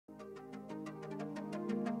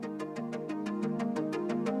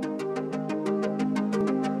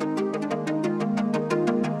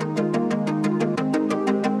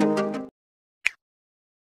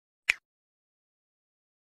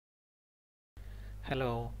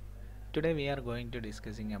Hello, today we are going to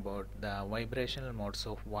discussing about the vibrational modes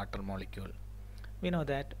of water molecule. We know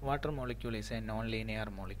that water molecule is a non-linear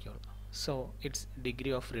molecule, so its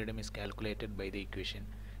degree of freedom is calculated by the equation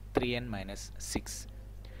 3n minus 6.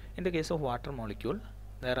 In the case of water molecule,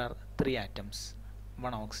 there are 3 atoms,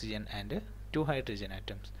 1 oxygen and 2 hydrogen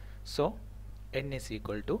atoms. So n is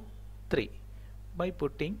equal to 3. By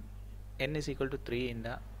putting n is equal to 3 in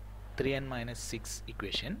the 3n minus 6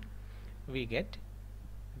 equation, we get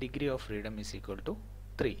degree of freedom is equal to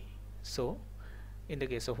 3. So in the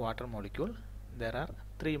case of water molecule, there are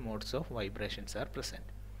 3 modes of vibrations are present.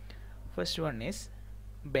 First one is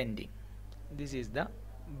bending. This is the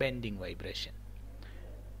bending vibration.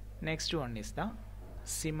 Next one is the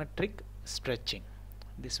symmetric stretching.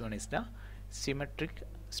 This one is the symmetric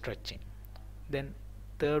stretching. Then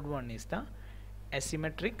third one is the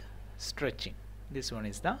asymmetric stretching. This one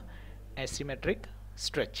is the asymmetric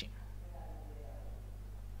stretching.